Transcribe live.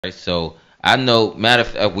Right, so I know, matter of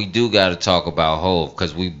fact, we do got to talk about Hov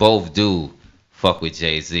because we both do fuck with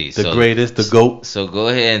Jay Z. The greatest, the GOAT. So go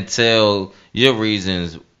ahead and tell your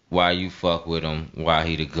reasons why you fuck with him, why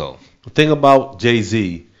he the GOAT. The thing about Jay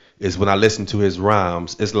Z is when I listen to his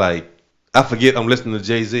rhymes, it's like I forget I'm listening to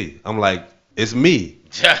Jay Z. I'm like, it's me.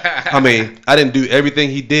 I mean, I didn't do everything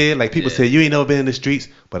he did. Like people say, you ain't never been in the streets,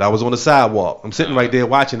 but I was on the sidewalk. I'm sitting right there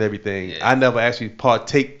watching everything. Yeah. I never actually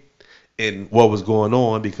partake in what was going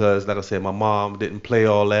on because, like I said, my mom didn't play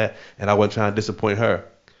all that, and I wasn't trying to disappoint her.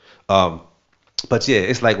 But yeah,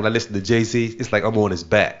 it's like when I listen to Jay Z, it's like I'm on his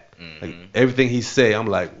back. Like everything he say, I'm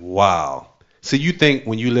like, wow. So you think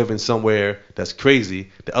when you live in somewhere that's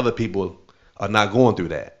crazy, that other people are not going through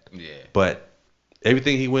that. Yeah. But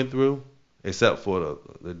everything he went through, except for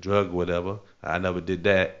the drug or whatever, I never did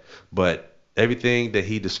that. But everything that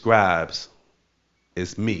he describes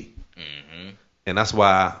is me. And that's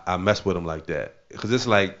why I mess with him like that. Because it's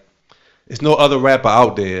like, it's no other rapper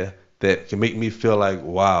out there that can make me feel like,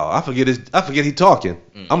 wow, I forget he talking.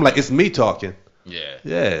 I'm like, it's me talking. Yeah.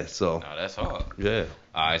 Yeah, so. No, that's hard. Yeah.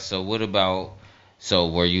 All right, so what about, so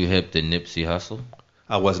were you hip to Nipsey Hussle?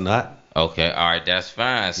 I was not. Okay, all right, that's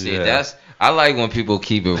fine. See, Yeah. I like when people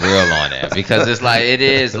keep it real on that because it's like, it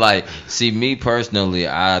is like, see, me personally,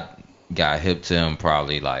 I got hip to him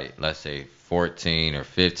probably like, let's say 14 or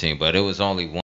 15, but it was only one.